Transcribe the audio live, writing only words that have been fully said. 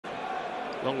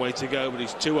Long way to go, but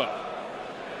he's 2 up.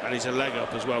 And he's a leg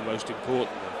up as well, most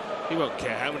importantly. He won't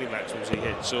care how many maximums he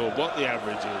hits or what the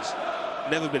average is.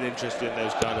 Never been interested in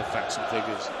those kind of facts and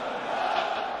figures.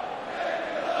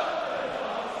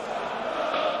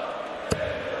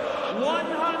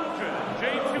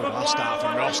 Last start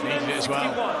from Ross needed it as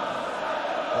well.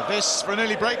 But this for an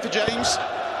early break for James.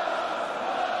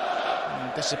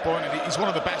 Disappointed. He's one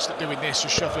of the best at doing this,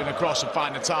 just shuffling across and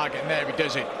finding the target, and there he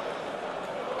does it.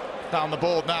 Down the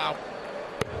board now.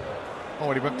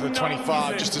 Oh, he went for the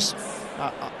 25. Just as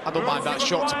I don't mind that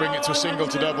shot to bring it to a single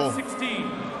to double.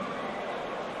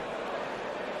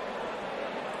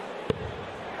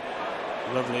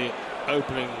 Lovely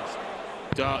opening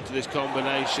dart to this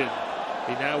combination.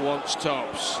 He now wants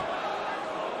tops.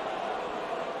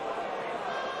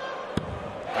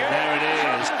 And there it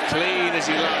is, clean as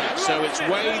he likes. So it's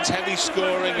Wade's heavy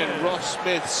scoring and Ross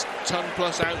Smith's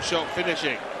ton-plus outshot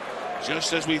finishing.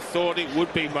 Just as we thought it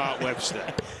would be, Mark Webster.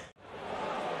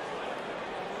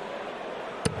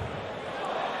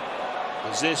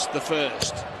 Is this the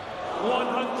first?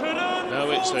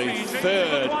 No, it's the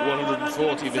third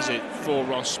 140 visit for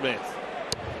Ross Smith.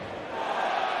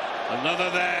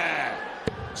 Another there.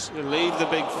 So leave the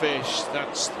big fish.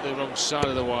 That's the wrong side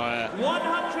of the wire.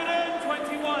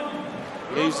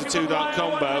 121. Leaves the 2-dart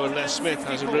combo unless Smith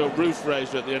has a real roof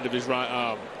raiser at the end of his right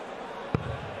arm.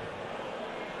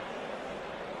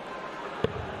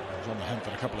 He's on the hunt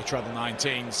for a couple of treble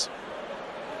 19s.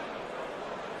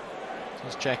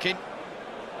 Just checking.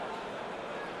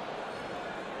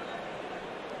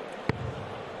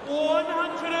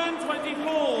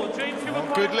 124. James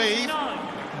Good lead.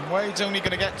 And Wade's only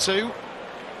going to get 2.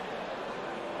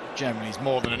 Generally, it's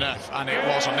more than enough, and it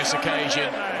was on this occasion.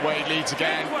 Wade leads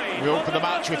again. We open the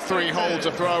match with 3 holes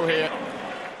to throw here.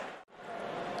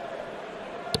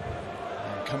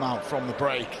 And come out from the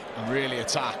break and really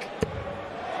attack.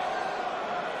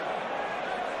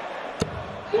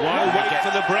 Why wait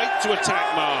for the break to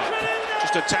attack, Mark?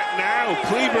 Just attack now,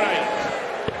 pre-break.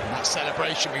 And that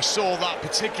celebration, we saw that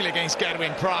particularly against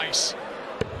Gedwin Price.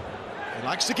 He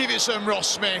likes to give it some, Ross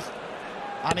Smith.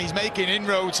 And he's making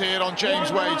inroads here on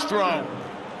James Wade's throw.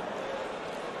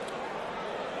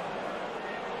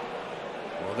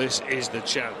 Well, this is the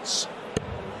chance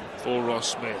for Ross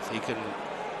Smith. He can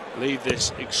leave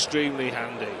this extremely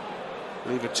handy.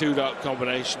 Leave a 2-dart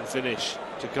combination finish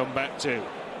to come back to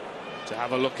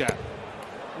have a look at.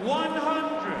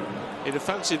 100. He'd have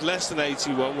fancied less than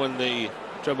 81 when the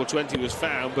treble 20 was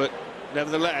found, but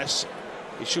nevertheless,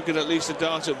 he should get at least a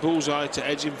dart at bullseye to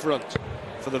edge in front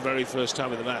for the very first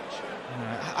time in the match.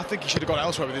 I think he should have gone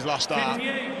elsewhere with his last start.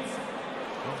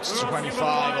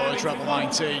 25 or a treble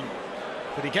 19.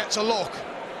 But he gets a look.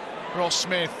 Ross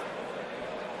Smith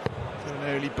for an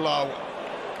early blow.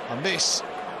 And this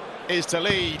is to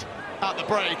lead at the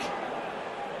break.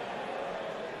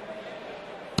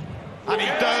 And he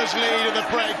does lead at the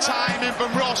break. Timing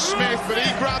from Ross Smith, but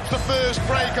he grabs the first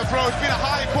break and throw. It's been a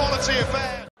high-quality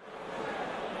affair.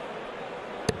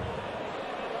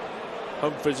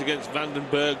 Humphries against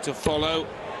Vandenberg to follow.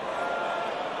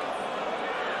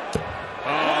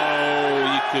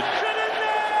 Oh, you could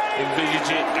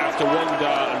envisage it after 1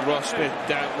 dart, and Ross Smith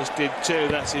doubtless did too.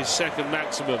 That's his second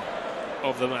maximum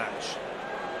of the match.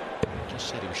 Just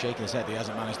said he was shaking his head. He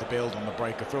hasn't managed to build on the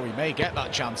breaker throw. He may get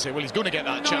that chance here. Well, he's going to get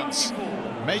that chance.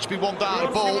 Maybe 1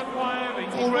 dart a ball.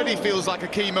 Already feels like a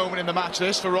key moment in the match,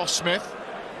 this, for Ross Smith.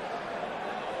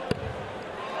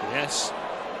 Yes.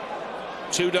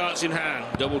 2 darts in hand,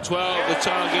 double 12, the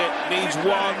target needs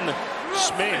 1.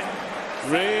 Smith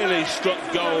really struck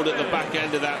gold at the back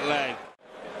end of that leg.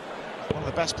 One of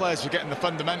the best players for getting the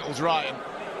fundamentals right and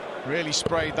really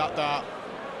sprayed that dart.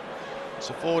 It's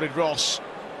afforded Ross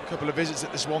a couple of visits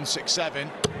at this 167.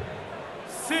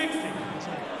 60.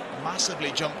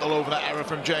 Massively jumped all over that error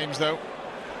from James, though.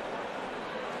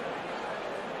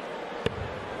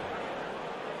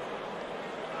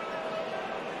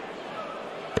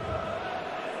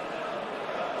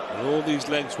 All these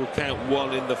legs will count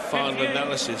 1 in the final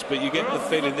analysis, but you get the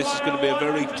feeling this is going to be a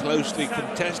very closely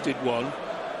contested one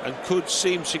and could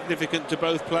seem significant to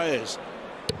both players.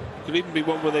 Could even be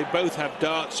one where they both have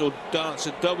darts or darts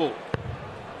at double.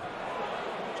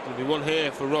 There's going to be one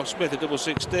here for Ross Smith at double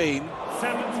 16.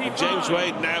 And James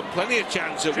Wade now plenty of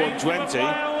chance at 120.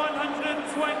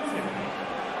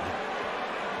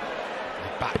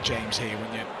 Back James here,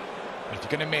 wouldn't you? If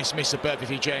you're going to miss a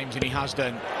perfectly James, and he has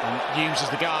done, and uses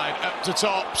the guide up to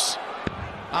tops.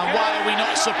 And why are we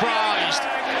not surprised?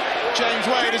 James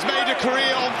Wade has made a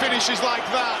career on finishes like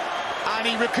that, and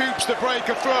he recoups the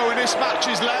breaker throw, and this match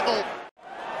is level.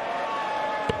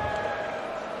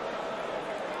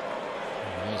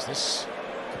 There's this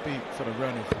Could be for a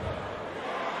run of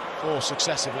 4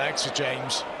 successive legs for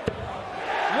James.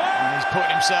 And he's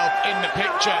putting himself in the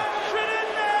picture.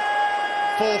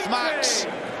 4th max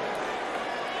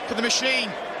for the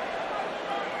machine.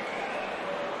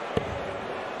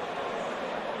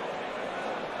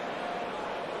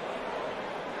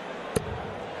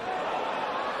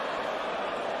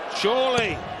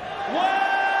 Surely.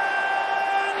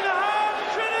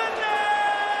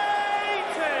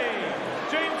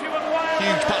 180.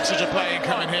 Huge passage of play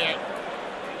coming here.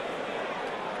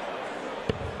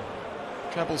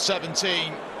 Treble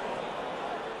 17.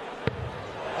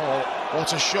 Oh,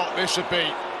 what a shot this would be.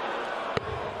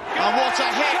 And what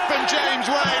a hit from James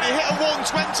Wade. He hit a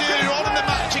 120 earlier on in the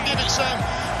match and give it some,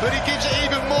 but he gives it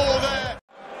even more there.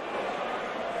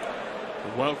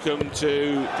 Welcome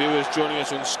to viewers joining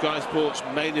us on Sky Sports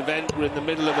main event. We're in the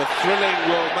middle of a thrilling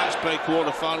World Matchplay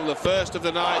quarter-final, the first of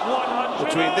the night,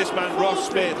 between this man Ross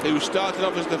Smith, who started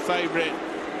off as the favourite,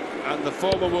 and the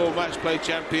former World Matchplay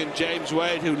champion James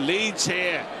Wade, who leads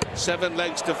here 7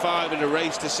 legs to 5 in a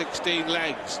race to 16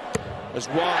 legs. As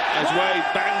Wade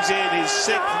bangs in his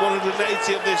 6th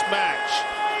 180 of this match.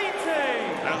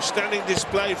 Outstanding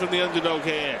display from the underdog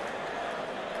here.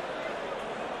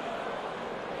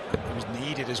 It was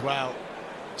needed as well.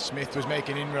 Smith was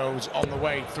making inroads on the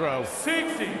Wade throw.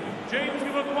 60. James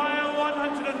to acquire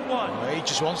 101. Wade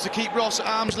just wants to keep Ross at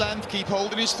arm's length, keep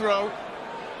holding his throw.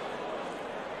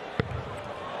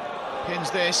 Pins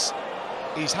this.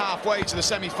 He's halfway to the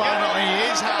semi-final, and he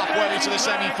is halfway to the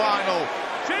semi-final.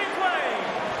 James Wade.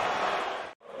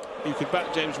 You could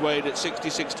back James Wade at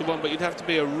 66 to 1, but you'd have to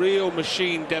be a real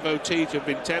machine devotee to have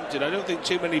been tempted. I don't think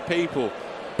too many people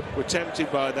were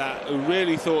tempted by that, who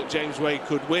really thought James Wade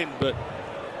could win. But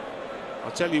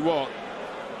I'll tell you what,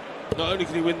 not only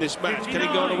can he win this match, can he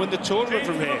go on and win the tournament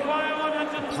from here?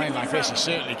 Playing like this, he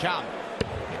certainly can.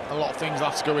 A lot of things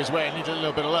have to go his way, need a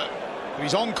little bit of luck. But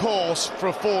he's on course for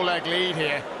a 4-leg lead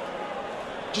here.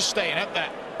 Just staying up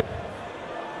there.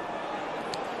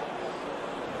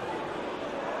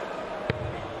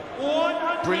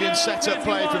 Brilliant set-up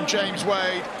play from James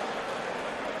Wade.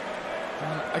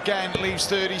 Again, leaves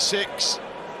 36.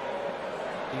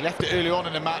 He left it early on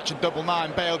in the match, and double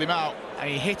 9 bailed him out, and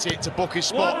he hit it to book his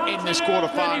spot in this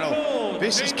quarter-final.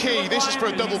 This is key. This is for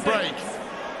a double break.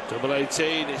 Double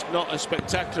 18. It's not as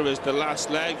spectacular as the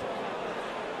last leg,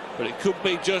 but it could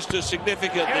be just as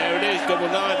significant. There it is. Double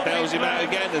 9 bails him out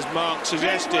again, as Mark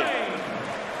suggested.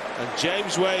 And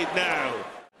James Wade now,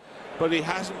 but he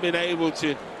hasn't been able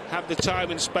to have the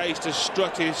time and space to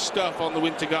strut his stuff on the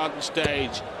Winter Garden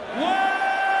stage.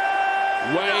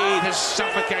 Wade has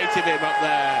suffocated him up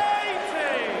there.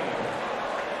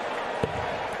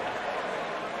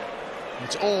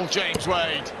 It's all James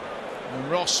Wade. And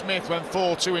Ross Smith went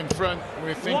 4-2 in front. We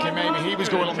were thinking maybe he was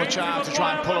going on the charge to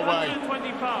try and pull away.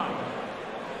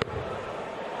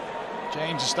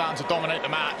 James is starting to dominate the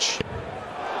match.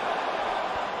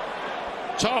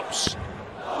 Tops.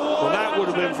 Well, that would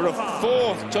have been for a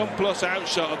 4th ton-plus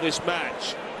outshot of this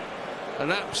match.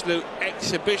 An absolute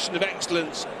exhibition of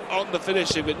excellence on the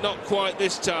finishing, but not quite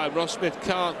this time. Ross Smith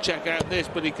can't check out this,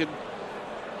 but he can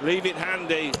leave it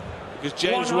handy, because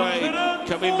James Wade,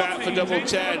 coming back for double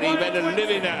 10, he made a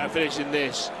living out of finishing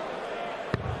this.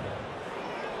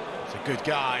 It's a good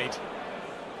guide.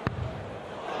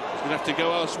 He's going to have to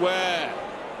go elsewhere.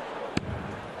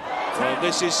 Well,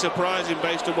 this is surprising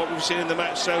based on what we've seen in the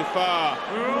match so far.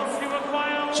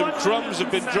 Some crumbs have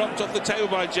been dropped off the table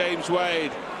by James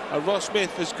Wade, and Ross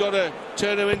Smith has got to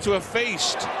turn him into a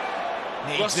feast.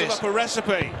 Rustle up a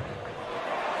recipe.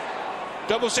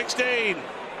 Double 16.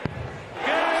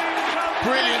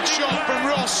 Brilliant shot from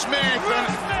Ross Smith,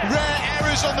 and rare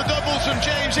errors on the doubles from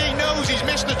James. He knows he's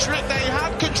missed the trick. They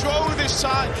had control of this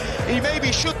time. He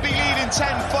maybe should be leading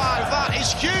 10-5. That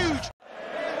is huge.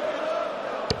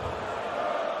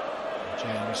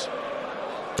 James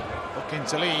looking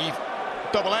to leave.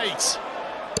 Double 8.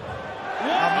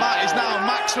 And that is now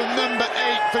maximum number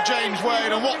 8 for James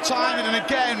Wade. And what timing. And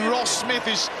again, Ross Smith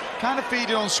is kind of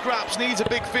feeding on scraps. Needs a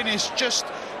big finish just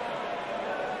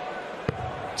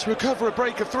to recover a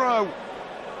break of throw.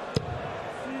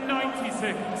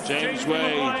 96. James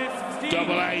Wade,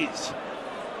 double 8.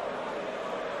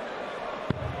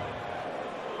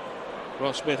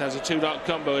 Ross Smith has a 2-dot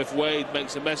combo if Wade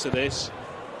makes a mess of this.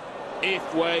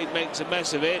 If Wade makes a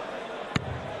mess of it.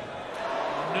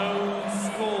 No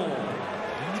score.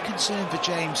 The only concern for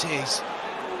James is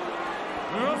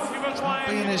not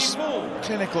being as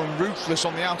clinical and ruthless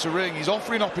on the outer ring. He's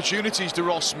offering opportunities to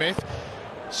Ross Smith.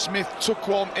 Smith took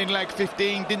one in leg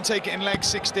 15, didn't take it in leg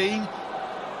 16.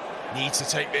 Needs to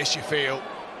take this, you feel.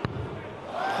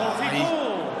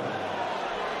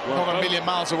 Not a million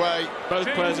miles away. Both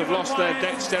players have lost their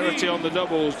dexterity on the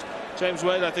doubles. James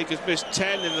Wade, I think, has missed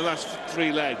 10 in the last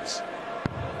 3 legs.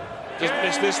 Just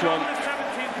missed this one.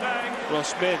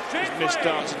 Ross Smith has missed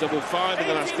darts at double 5 in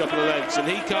the last couple of legs, and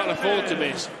he can't afford to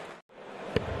miss.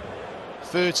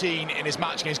 13 in his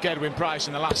match against Gedwin Price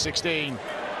in the last 16.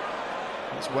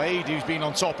 It's Wade who's been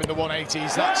on top in the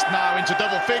 180s. That's now into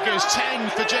double figures. 10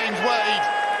 for James Wade.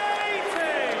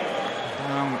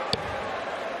 Down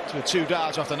to 2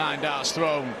 darts after 9 darts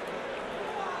thrown.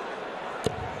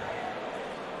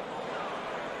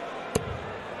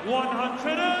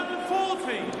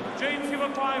 $140. James Giver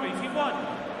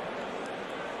 581.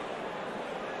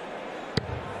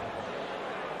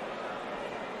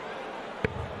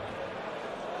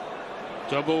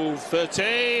 Double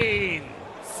 13.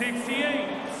 68.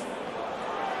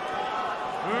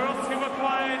 World Giver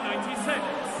 96.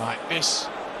 Right, this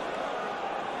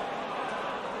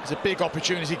is a big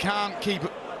opportunity. He can't keep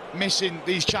missing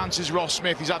these chances, Ross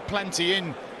Smith. He's had plenty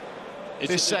in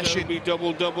this session. Be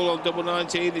double-double on double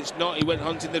 19. It's not. He went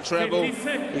hunting the treble.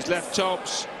 56. He's left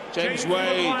tops. James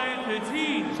Wade.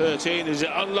 13. Is it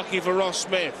unlucky for Ross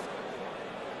Smith?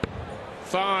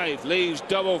 5 leaves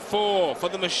double 4 for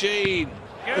the machine.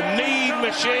 The need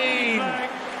machine.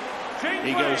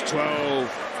 He goes 12.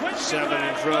 7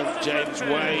 in front. James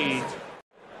Wade.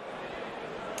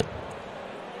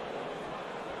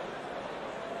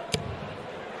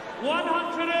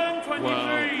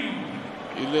 Wow.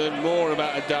 You learn more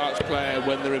about a darts player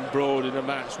when they're embroiled in a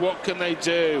match. What can they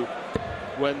do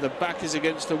when the back is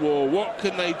against the wall? What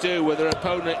can they do when their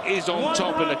opponent is on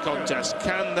top in a contest?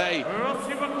 Can they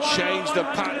change the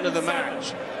pattern of the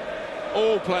match?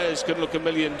 All players can look $1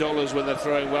 million when they're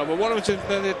throwing well, but what if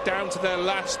they're down to their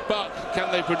last buck?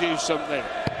 Can they produce something?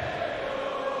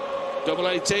 Double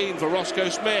 18 for Roscoe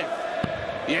Smith.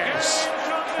 Yes,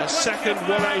 a second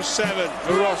 107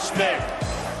 for Ross Smith.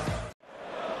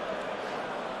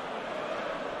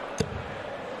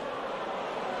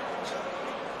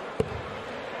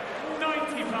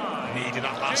 Needed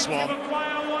that last one.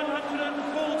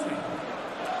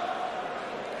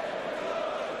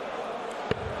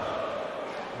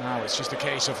 Now it's just a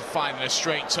case of finding a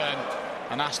straight turn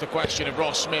and ask the question of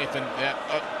Ross Smith, and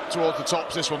up towards the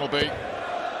tops this one will be.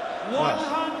 Well,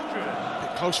 a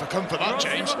bit close for comfort that,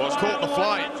 James. Was caught the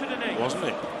flight, wasn't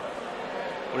it?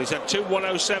 Well, he's had 2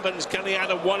 107s. Can he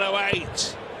add a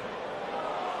 108?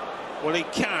 Well, he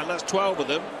can. That's 12 of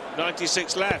them.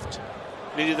 96 left.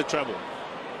 Needed the treble.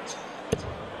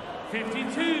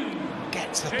 52.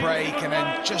 Gets the break and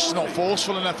then just not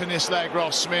forceful enough in this leg,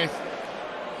 Ross Smith.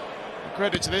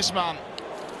 Credit to this man.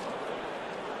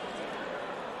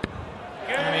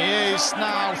 And he is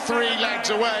now 3 legs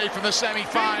away from the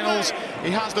semi-finals.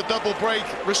 He has the double break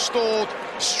restored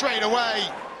straight away.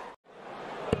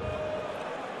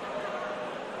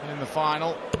 In the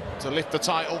final to lift the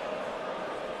title.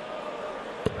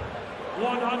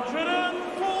 140.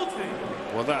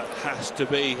 Well, that has to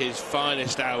be his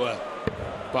finest hour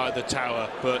by the tower,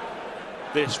 but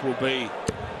this will be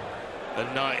a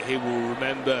night he will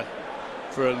remember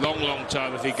for a long, long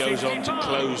time if he goes on to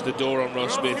close the door on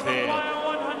Ross Smith here,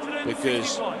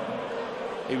 because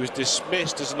he was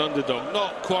dismissed as an underdog,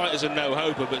 not quite as a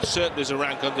no-hoper, but certainly as a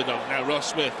rank underdog. Now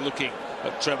Ross Smith looking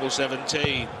at treble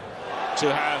 17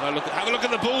 to have a look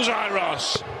at the bullseye,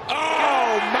 Ross.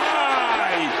 Oh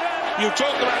my! You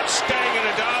talk about staying in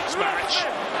a darts match.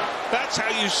 That's how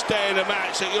you stay in a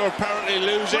match that you're apparently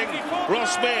losing.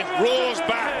 Ross Smith roars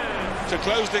back to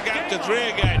close the gap to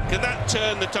 3 again. Can that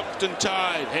turn the Tuxton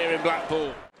tide here in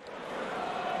Blackpool?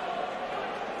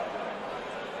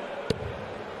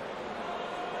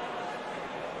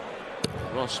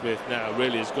 Ross Smith now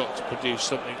really has got to produce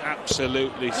something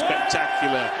absolutely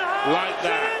spectacular like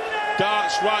that.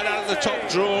 Darts right out of the top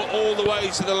drawer all the way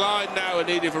to the line now are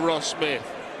needed for Ross Smith.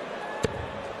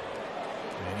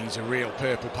 He needs a real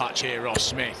purple patch here, Ross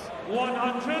Smith.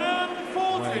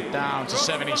 140. Way down to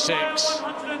 76.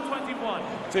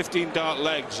 15 dart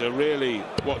legs are really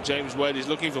what James Wade is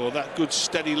looking for. That good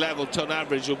steady level ton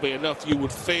average will be enough, you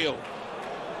would feel.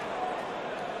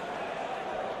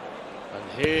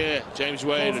 And here James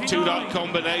Wade, a 2-dart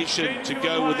combination to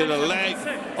go within a leg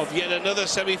of yet another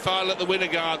semi-final at the Winter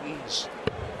Gardens.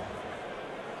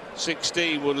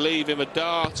 16 will leave him a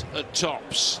dart at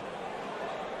tops.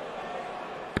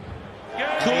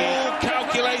 Cool,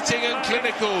 calculating and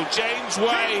clinical. James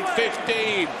Wade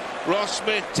 15, Ross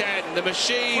Smith 10. The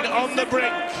machine on the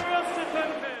brink.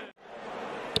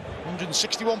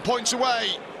 161 points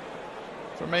away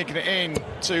from making it in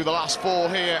to the last 4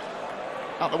 here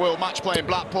at the World Matchplay in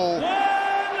Blackpool.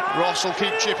 Ross will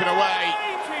keep chipping away,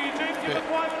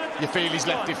 but you feel he's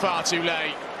left it far too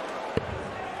late.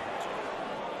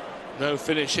 No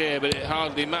finish here, but it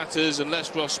hardly matters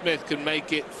unless Ross Smith can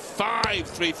make it 5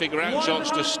 three-figure out shots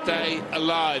to stay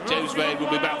alive. James Wade will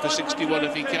be back for 61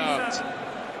 if he can't.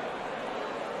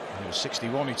 It was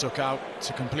 61 he took out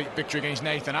to complete victory against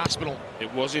Nathan Aspinall.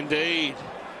 It was indeed.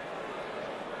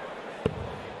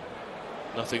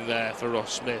 Nothing there for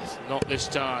Ross Smith, not this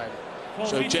time.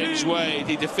 So James Wade,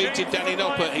 he defeated Danny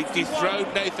Noppert, he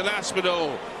dethroned Nathan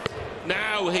Aspinall.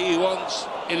 Now he wants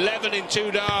 11 in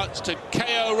 2 darts to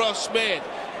KO Ross Smith.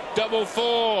 Double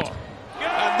 4.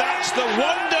 And that's the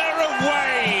wonder of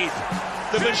Wade.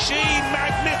 The machine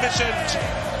magnificent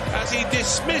as he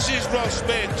dismisses Ross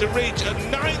Smith to reach a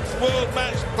 9th World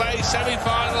Match Play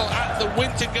semi-final at the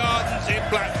Winter Gardens in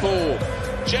Blackpool.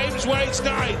 James Wade's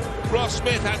night. Ross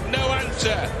Smith had no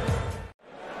answer.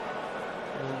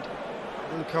 And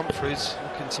Luke Humphries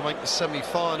looking to make the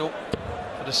semi-final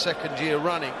for the 2nd year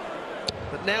running.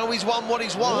 But now he's won what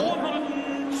he's won.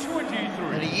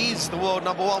 123. And he is the world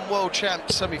 #1 world champ.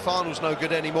 Semi-final's no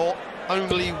good anymore.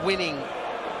 Only winning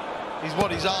is what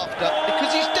he's after.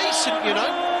 Because he's decent, you know.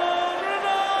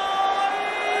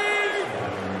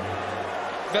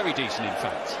 Very decent, in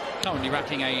fact. Currently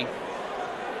racking a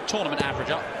tournament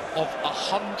average up of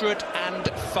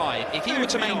 105. If he were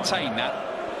to maintain that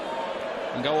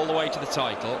and go all the way to the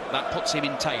title, that puts him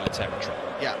in Taylor territory.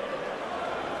 Yeah.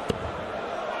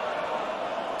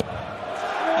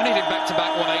 And he did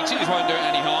back-to-back 180s, won't do it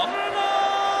any harm.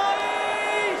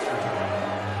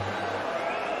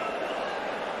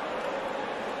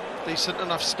 Decent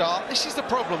enough start. This is the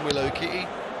problem with Luke. He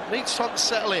needs time to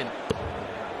settle in.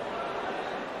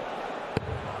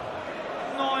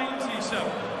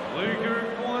 97. Luke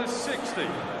requires 60.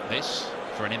 This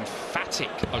for an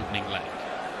emphatic opening leg.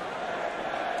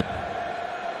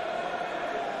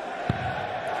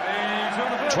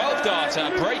 12 darter,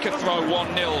 breaker throw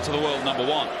 1-0 to the world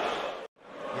 #1.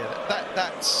 Yeah,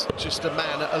 that's just a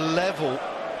man at a level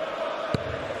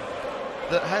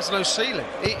that has no ceiling.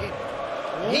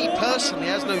 He personally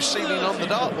has no ceiling on the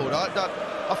dartboard.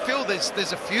 I feel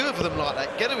there's a few of them like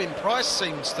that. Gedwin Price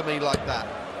seems to me like that.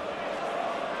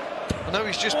 I know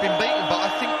he's just been beaten, but I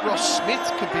think Ross Smith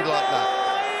could be like that.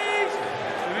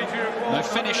 No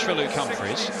finish for Luke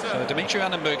Humphries, so Dimitri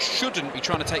Vandenberg shouldn't be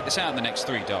trying to take this out in the next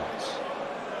 3 darts.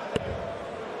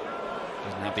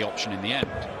 Doesn't have the option in the end.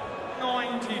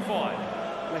 95.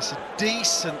 It's a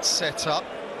decent setup.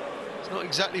 It's not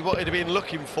exactly what he'd have been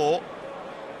looking for.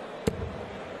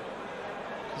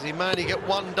 Because he may only get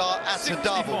 1 dart at a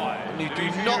double, and you do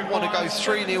not want to go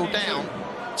 3-0 down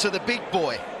to the big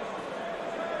boy.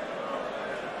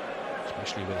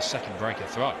 Especially with a 2nd breaker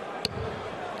throw.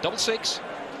 Double 6.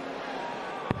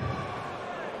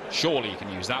 Surely you can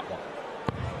use that one.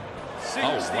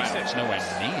 Oh, wow, it's nowhere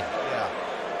near. Yeah.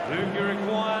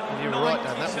 You're right,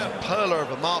 Dan. That was a perler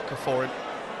of a marker for him.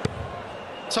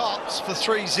 Tops for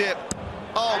 3-zip.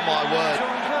 Oh, my word.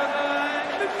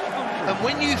 And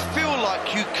when you feel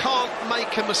like you can't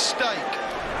make a mistake,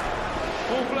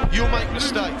 you'll make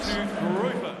mistakes.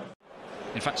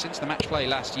 In fact, since the match play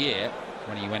last year,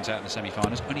 when he went out in the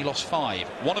semi-finals, only lost 5.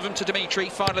 One of them to Dimitri,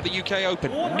 final of the UK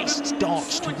Open. Missed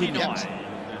darts to win it.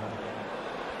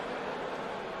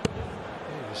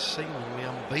 He was seemingly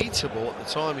unbeatable at the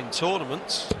time in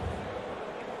tournaments.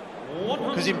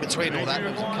 Because in between all that,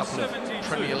 there was a couple of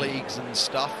Premier Leagues and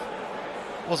stuff.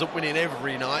 Wasn't winning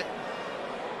every night.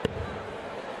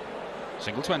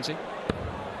 Single 20.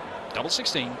 Double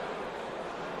 16.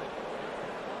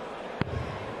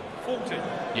 40.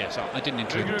 Yes, I didn't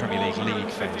include the Premier League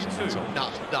phase. That's all. No.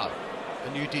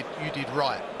 And you did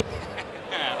right.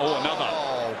 Oh, another.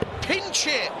 Oh, pinch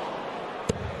it!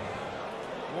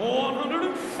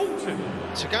 140.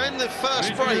 To go in the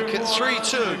first break at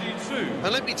 3-2,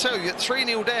 and let me tell you, at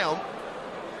 3-0 down,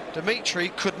 Dimitri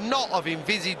could not have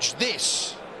envisaged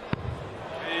this.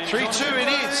 3-2 it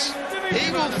is.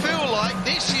 He will feel like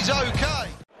this is okay.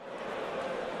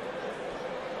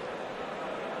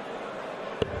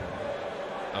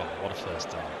 Oh, what a first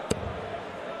time.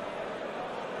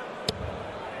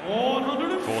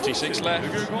 146 46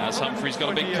 left, as Humphries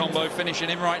got a big combo finishing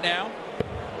him right now.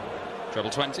 Treble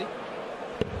 20.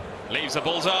 Leaves the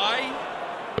bullseye.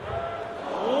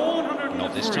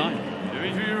 Not this time.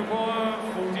 Dimitri requires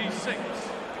 46.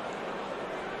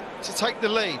 To take the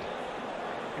lead.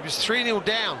 He was 3-0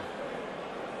 down.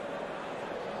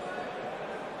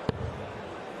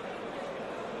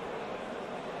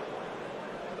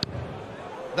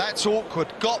 That's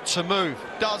awkward. Got to move.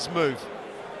 Does move.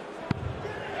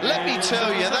 Let me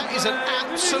tell you, that is an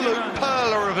absolute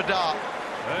perler of a dart.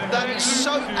 That is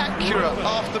so accurate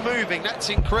after moving. That's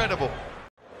incredible.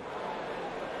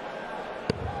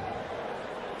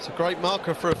 It's a great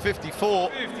marker for a 54.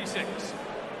 56.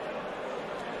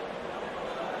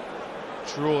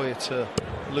 Joy to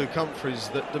Luke Humphries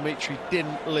that Dimitri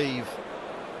didn't leave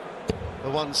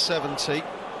the 170.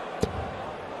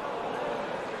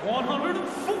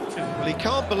 140. Well, he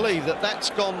can't believe that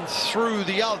that's gone through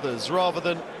the others rather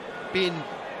than being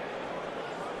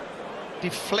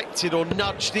deflected or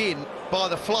nudged in by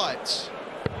the flights.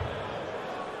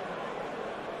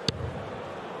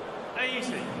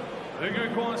 80. Luger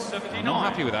requires 79. I'm not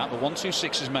happy with that, but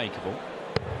 126 is makeable.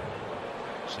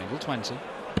 Single 20.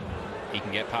 He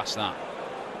can get past that.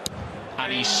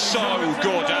 And he's so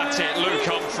good at it, Luke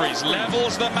Humphries.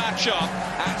 Levels the match up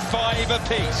at 5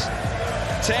 apiece.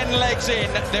 10 legs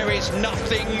in, there is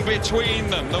nothing between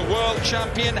them. The world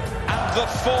champion and the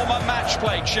former match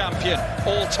play champion,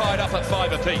 all tied up at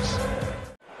 5 apiece.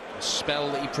 A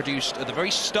spell that he produced at the very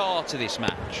start of this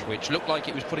match, which looked like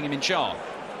it was putting him in charge.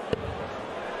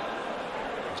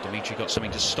 Dimitri got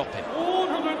something to stop him.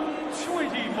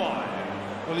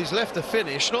 125. Well, he's left the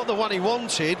finish, not the one he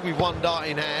wanted, with one dart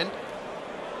in hand.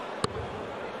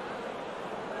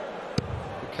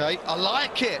 Okay, I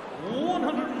like it.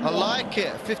 I like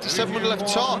it. 57 with left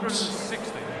tops.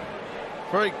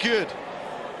 Very good.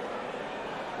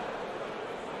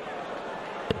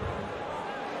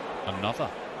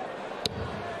 Another.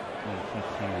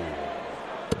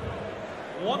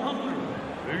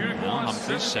 100.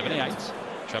 Humphries, 78.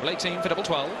 Treble 18 for double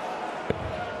 12.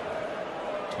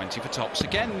 20 for tops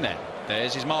again then.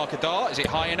 There's his marker dart. Is it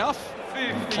high enough?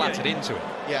 Clattered into it.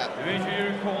 Yeah.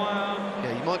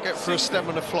 Yeah, you might get through a stem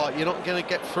and a flight. You're not going to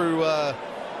get through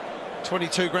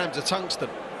 22 grams of tungsten.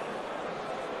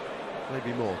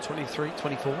 Maybe more. 23,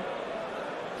 24.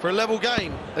 For a level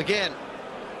game again.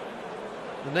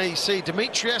 And there you see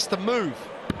Dimitri has to move.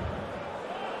 Do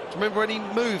you remember when he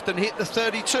moved and hit the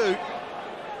 32?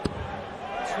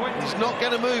 He's not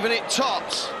going to move and it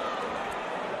tops.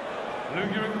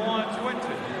 Luger required 20.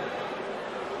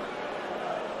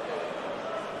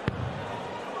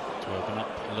 To open up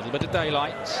a little bit of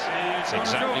daylight. That's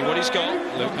exactly what he's got.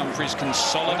 Luke Humphries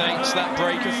consolidates that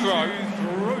break of throw.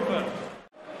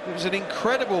 It was an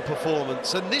incredible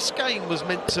performance, and this game was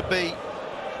meant to be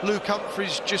Luke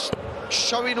Humphries just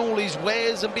showing all his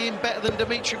wares and being better than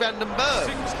Dimitri van den Bergh.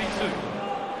 62.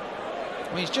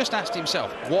 Well, he's just asked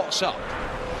himself, what's up?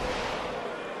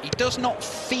 He does not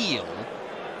feel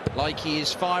like he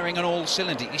is firing on all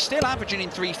cylinders. He's still averaging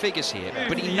in 3 figures here,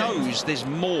 but he knows there's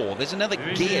more. There's another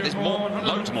gear. There's more,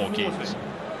 loads more gears. He's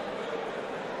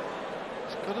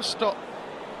got to stop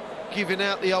giving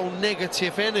out the old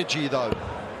negative energy, though.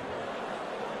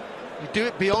 You do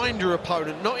it behind your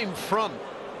opponent, not in front.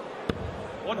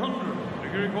 100.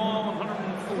 Luger required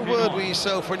 149. Have a word with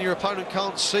yourself when your opponent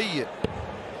can't see you.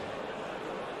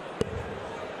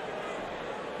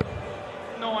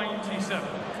 97.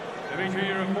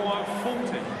 Dimitri required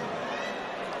 40.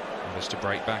 Just to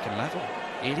break back and level.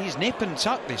 It is nip and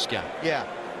tuck, this game. Yeah.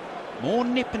 More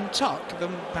nip and tuck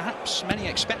than perhaps many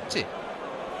expected.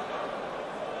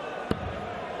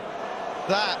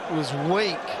 That was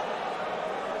weak.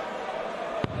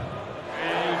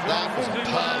 That was a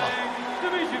power.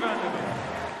 Dimitri van den Bergh.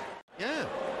 Yeah.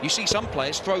 You see some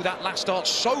players throw that last dart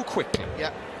so quickly.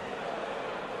 Yeah.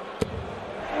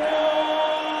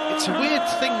 It's a weird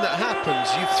thing that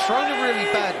happens. You've thrown a really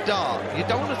bad dart. You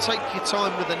don't want to take your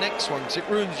time with the next one because it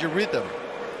ruins your rhythm.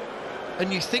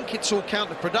 And you think it's all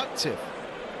counterproductive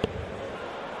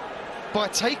by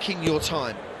taking your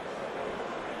time.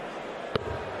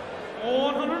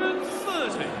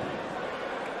 130.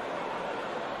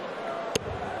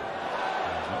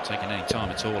 He's not taking any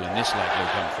time at all in this leg,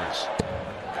 Luke Humphries,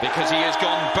 because he has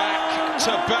gone back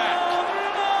to back.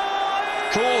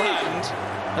 Coolhand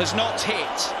has not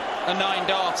hit a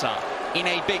 9-darter in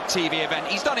a big TV event.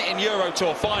 He's done it in Euro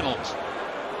Tour finals,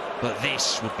 but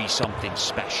this would be something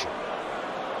special.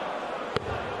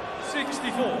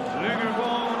 64. Luger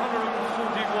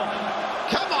 141.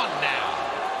 Come on now.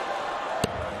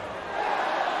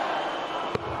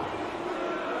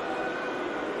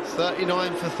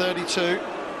 $39 for 32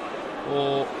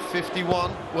 or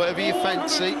 51, whatever you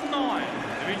fancy. 109.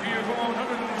 Dimitri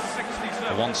 167.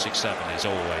 The 167 is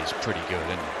always pretty good,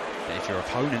 isn't it? If your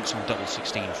opponent's on double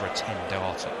 16 for a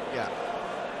 10-darter, Yeah.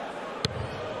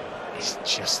 it's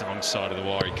just the wrong side of the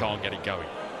wire. He can't get it going.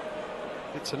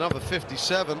 It's another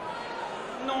 57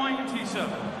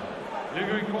 97.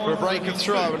 Luger for a break of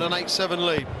throw and an 8-7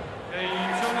 lead.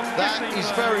 That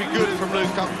is very good from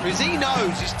Luke Humphries. He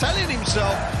knows, he's telling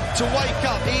himself to wake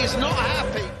up. He is not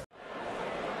happy.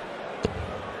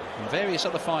 In various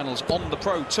other finals on the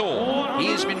Pro Tour, he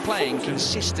has been playing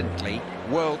consistently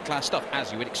world-class stuff,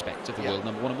 as you would expect of the world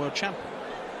 #1 and world champion.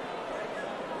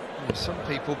 Yeah, some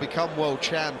people become world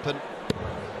champ and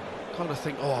kind of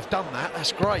think, oh, I've done that,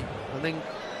 that's great, and then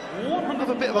have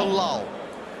a bit of a lull.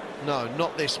 No,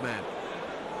 not this man.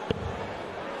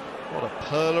 What a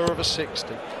perler of a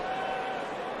 60.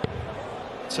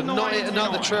 Tonight,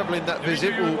 another treble in that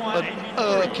visit will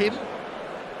irk him.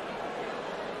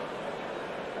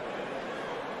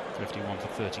 51 for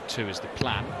 32 is the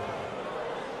plan.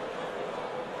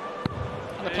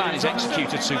 And the plan is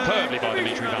executed superbly by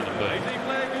Dimitri Van den Bergh.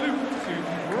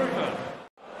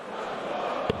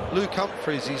 Luke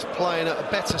Humphries is playing at a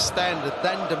better standard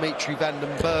than Dimitri Van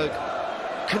den Bergh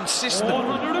consistently,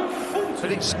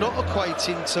 but it's not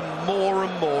equating to more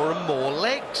and more and more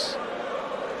legs.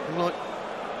 And like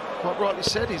quite rightly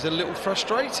said, he's a little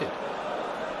frustrated.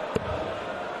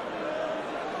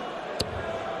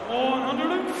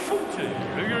 140,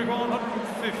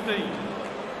 115.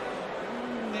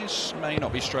 This may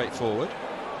not be straightforward.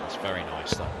 That's very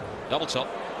nice, though. Double top.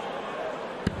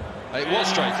 It was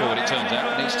straightforward, it turns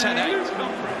out, and it's 10-8.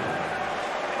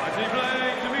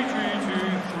 Dimitri to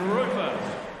throw first.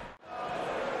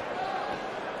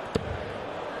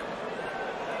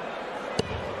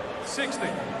 60.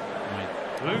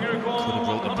 Could have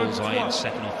brought the bullseye in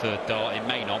second or third dart. It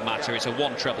may not matter. It's a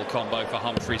one treble combo for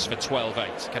Humphries for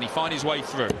 12-8. Can he find his way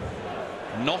through?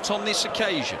 Not on this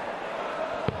occasion.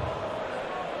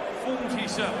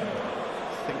 47. I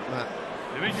think that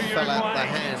fell out the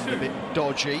hand a bit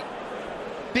dodgy.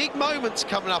 Big moments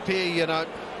coming up here, you know.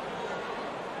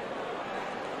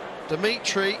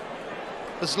 Dimitri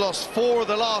has lost 4 of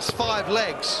the last 5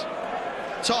 legs.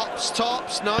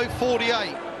 Tops, no,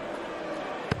 48.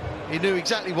 He knew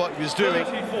exactly what he was doing.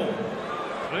 34.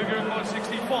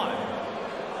 65.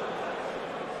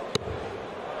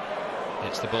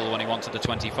 It's the bull when he wanted the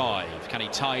 25. Can he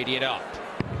tidy it up?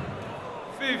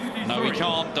 53. No, he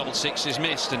can't. Double six is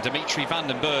missed, and Dimitri Van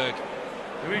den Bergh,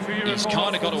 he's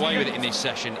kind of got away with it in this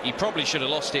session. He probably should have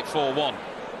lost it 4-1.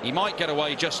 He might get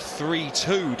away just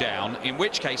 3-2 down, in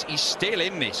which case he's still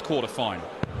in this quarter-final.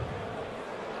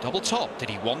 Double top, did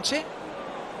he want it?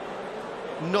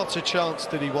 Not a chance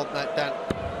did he want that, Dan.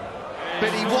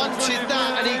 But he wanted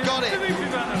that and he got it.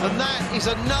 And that is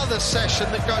another session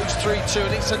that goes 3-2,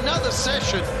 and it's another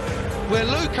session where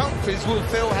Luke Humphries will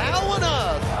feel, how on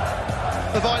earth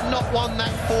have I not won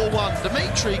that 4-1?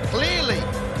 Dimitri, clearly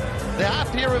the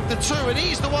happier of the two, and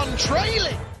he's the one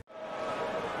trailing.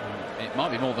 It might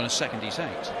be more than a second he's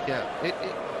eight. Yeah,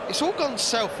 it's all gone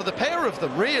south for the pair of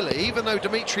them, really, even though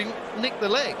Dimitri nicked the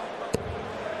leg.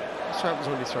 That's what happens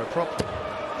when you throw properly.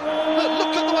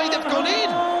 Look at the way they've gone in.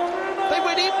 They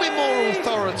went in with more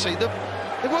authority. They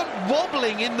weren't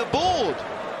wobbling in the board.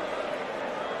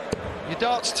 Your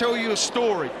darts tell you a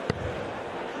story.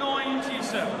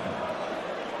 97.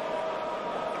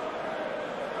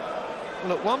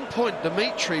 Well, at one point,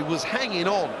 Dimitri was hanging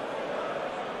on.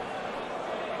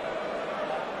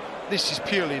 This is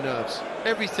purely nerves.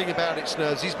 Everything about it's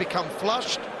nerves. He's become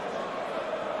flushed.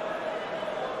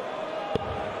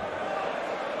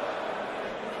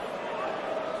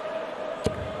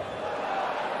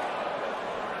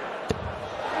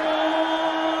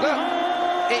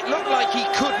 It looked like he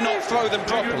could not throw them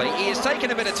properly. He has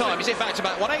taken a bit of time. He's in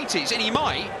back-to-back 180s, and he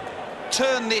might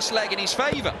turn this leg in his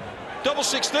favour. Double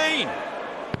 16.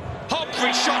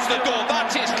 Humphries shuts the door.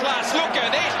 That is class. Look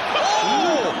at this.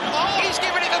 Oh! He's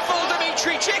given it the full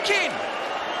Dimitri chicken.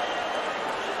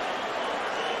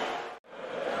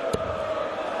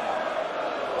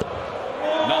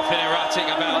 Nothing erratic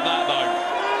about that, though.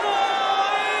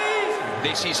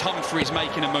 This is Humphries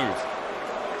making a move.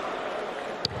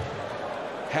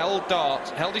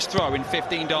 Held his throw in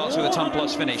 15 darts with a ton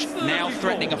plus finish. Now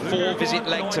threatening a 4-visit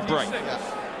leg to break. Yeah.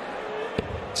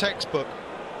 Textbook.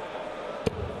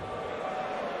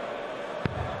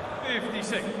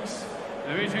 56.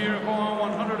 Dimitri Unicorn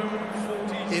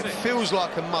 146. It feels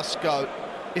like a must go.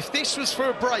 If this was for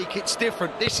a break, it's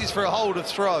different. This is for a hold of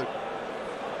throw.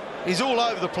 He's all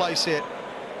over the place here.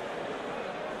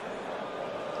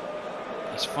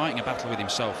 He's fighting a battle with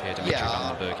himself here, Dimitri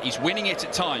Van den Bergh. He's winning it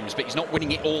at times, but he's not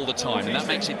winning it all the time, and that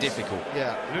makes it difficult.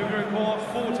 Yeah.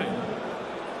 40.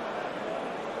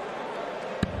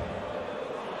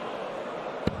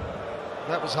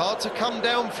 That was hard to come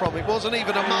down from. It wasn't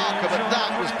even a marker, but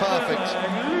that was perfect.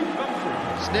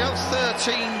 It's now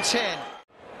 13-10.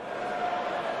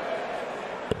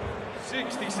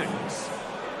 66.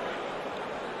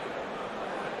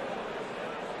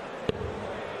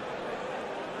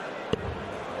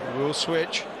 We'll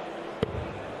switch.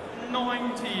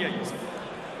 98.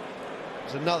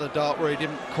 There's another dart where he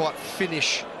didn't quite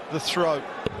finish the throw.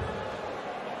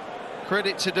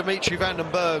 Credit to Dimitri Van den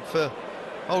Bergh for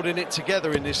holding it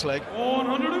together in this leg.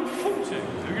 140. You're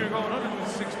going to go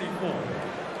 164.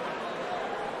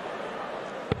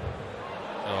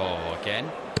 Oh,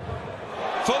 again.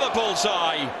 For the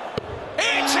bullseye.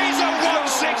 It is a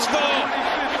 164.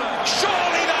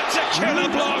 Surely that's a killer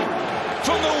blow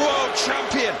from the world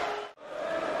champion.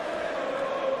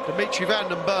 Dimitri Van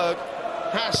den Berg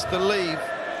has to leave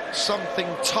something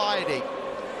tidy.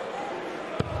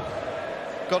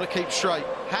 Got to keep straight.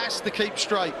 Has to keep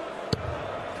straight.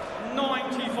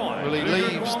 95. Well, he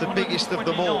leaves the biggest of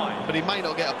them all, but he may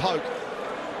not get a poke.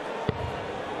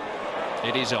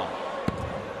 It is on.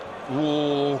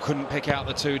 Ooh, couldn't pick out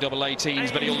the two double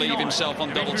 18s, but he'll leave himself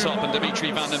on double top, and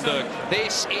Dimitri Van den Berg.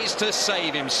 This is to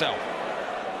save himself.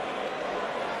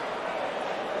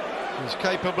 He's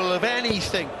capable of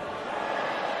anything,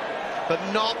 but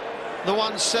not the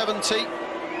 170.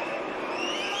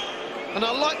 And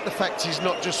I like the fact he's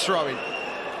not just throwing.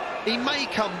 He may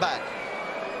come back.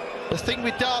 The thing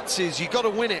with darts is you've got to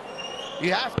win it.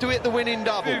 You have to hit the winning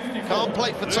double. Can't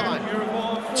play for time.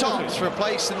 Tops for a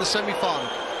place in the semi-final.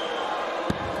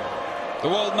 The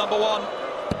world number one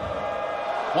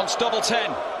wants double 10.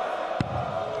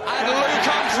 And Luke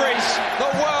Humphries, the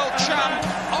world champ,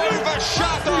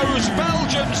 overshadows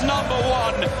Belgium's number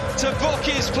one to book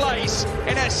his place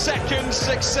in a second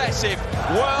successive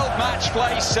World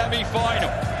Matchplay semi-final.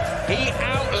 He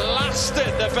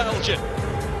outlasted the Belgian.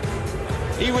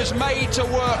 He was made to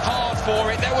work hard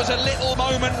for it. There was a little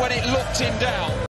moment when it looked him down.